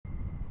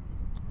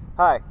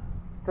Hi,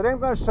 today I'm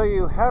going to show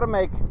you how to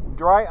make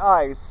dry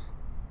ice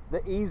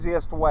the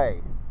easiest way.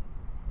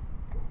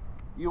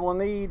 You will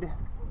need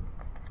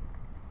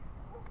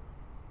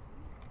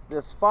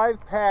this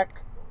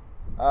 5-pack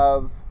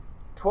of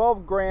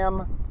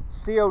 12-gram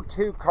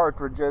CO2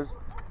 cartridges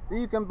that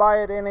you can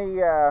buy at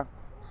any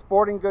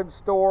sporting goods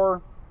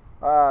store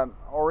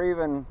or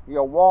even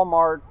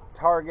Walmart,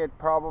 Target,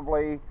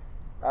 probably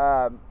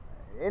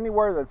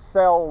anywhere that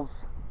sells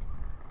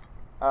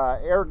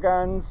air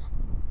guns.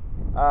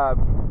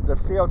 The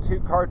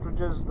CO2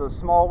 cartridges, the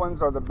small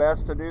ones, are the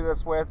best to do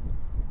this with.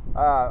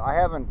 I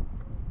haven't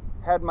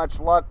had much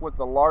luck with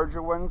the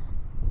larger ones,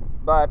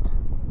 but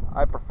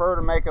I prefer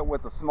to make it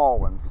with the small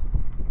ones.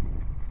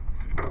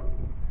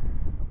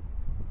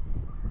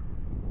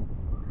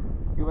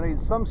 You will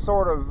need some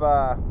sort of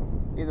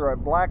either a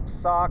black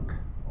sock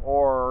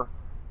or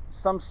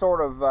some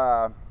sort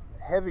of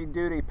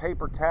heavy-duty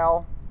paper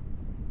towel.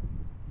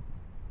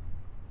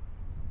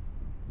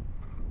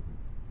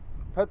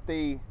 Put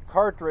the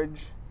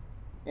cartridge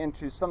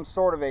into some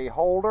sort of a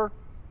holder,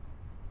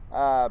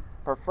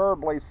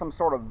 preferably some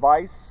sort of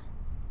vise.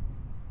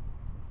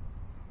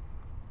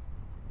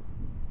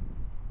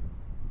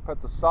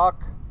 Put the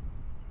sock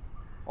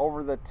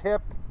over the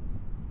tip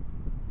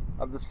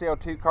of the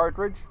CO2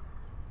 cartridge.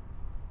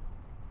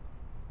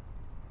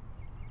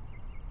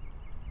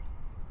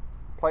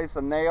 Place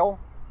a nail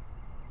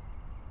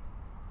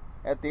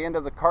at the end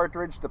of the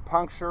cartridge to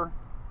puncture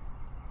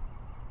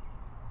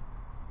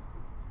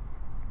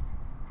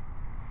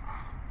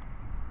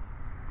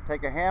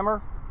Take a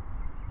hammer,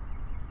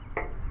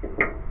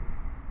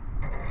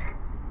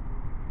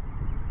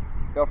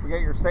 don't forget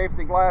your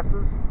safety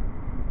glasses,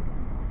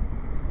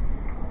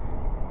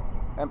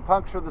 and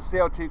puncture the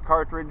CO2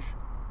 cartridge,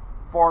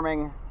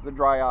 forming the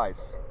dry ice.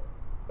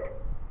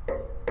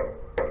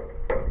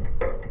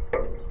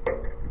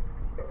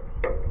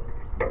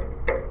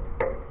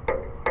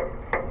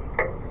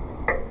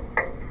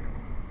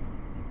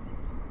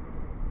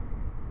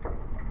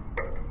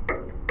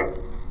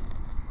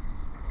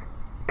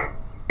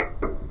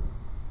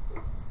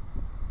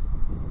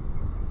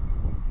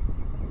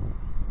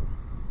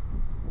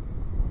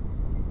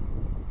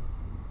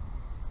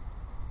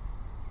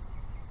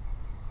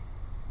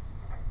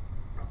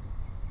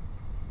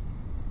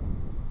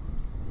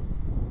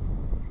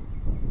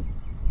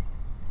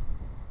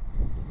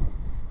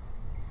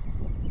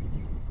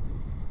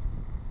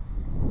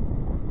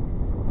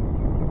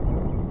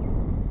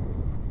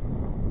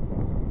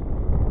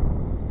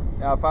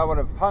 Now, if I would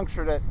have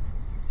punctured it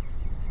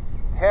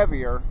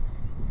heavier,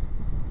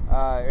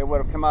 it would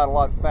have come out a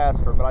lot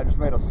faster, but I just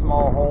made a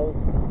small hole.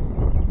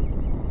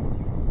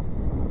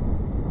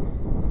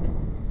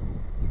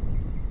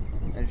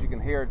 As you can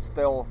hear, it's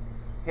still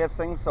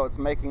hissing, so it's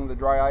making the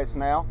dry ice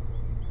now.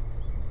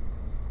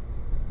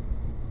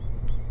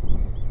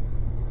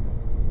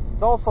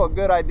 It's also a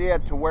good idea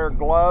to wear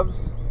gloves.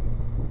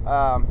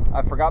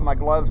 I forgot my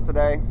gloves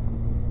today,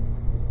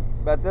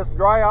 but this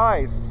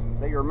dry ice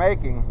that you're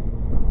making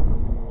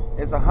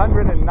is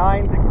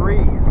 109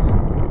 degrees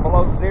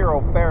below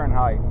 0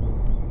 Fahrenheit.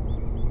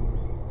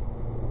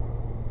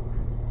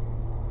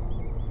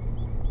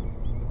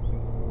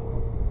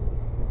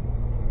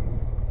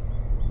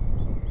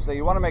 So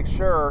you want to make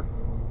sure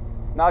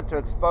not to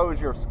expose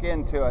your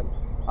skin to it.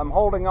 I'm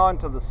holding on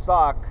to the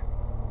sock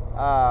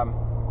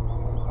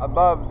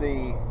above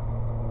the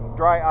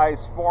dry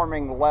ice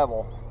forming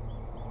level.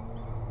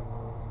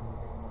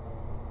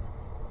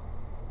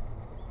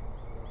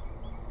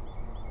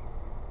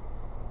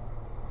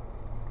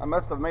 I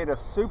must have made a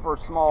super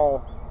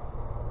small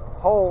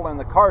hole in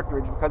the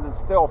cartridge because it's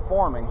still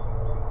forming.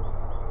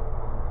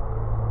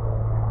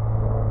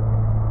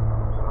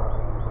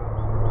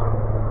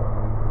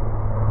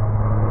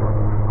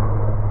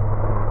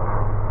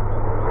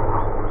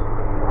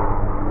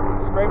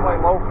 Extremely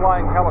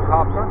low-flying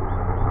helicopter.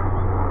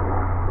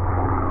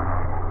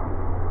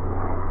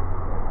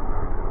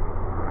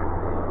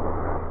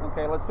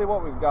 Okay, let's see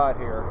what we've got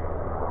here.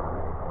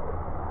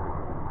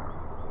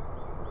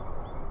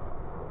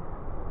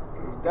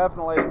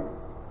 Definitely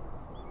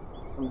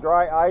some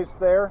dry ice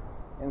there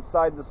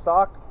inside the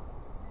sock.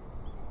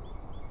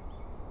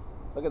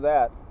 Look at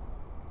that.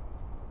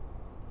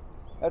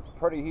 That's a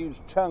pretty huge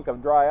chunk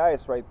of dry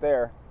ice right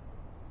there.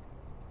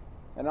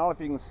 And I don't know if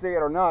you can see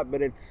it or not,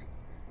 but it's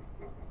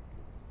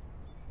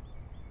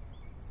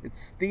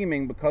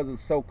steaming because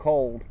it's so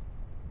cold.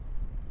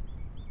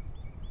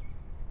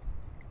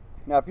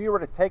 Now, if you were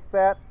to take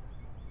that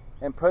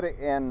and put it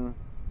in,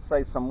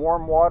 say, some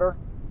warm water,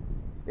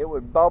 it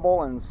would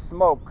bubble and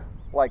smoke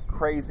like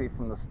crazy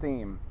from the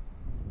steam.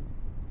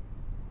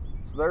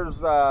 So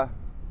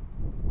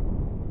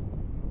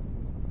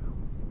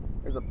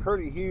there's a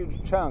pretty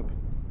huge chunk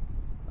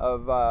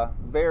of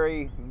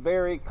very,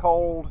 very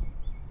cold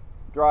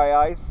dry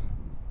ice.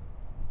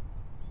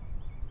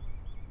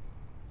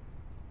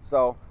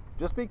 So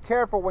just be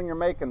careful when you're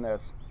making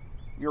this.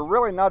 You're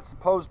really not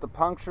supposed to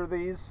puncture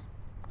these.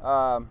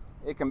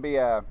 It can be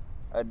a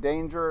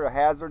danger, a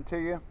hazard to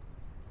you.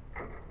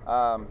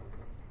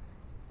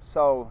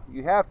 So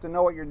you have to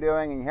know what you're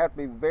doing, and you have to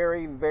be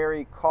very,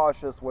 very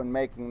cautious when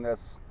making this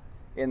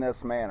in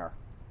this manner.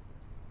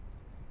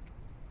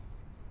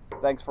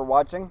 Thanks for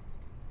watching.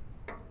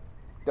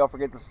 Don't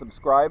forget to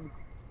subscribe.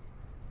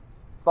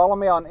 Follow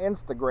me on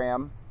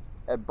Instagram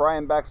at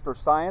Brian Baxter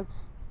Science,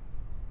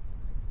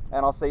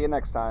 and I'll see you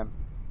next time.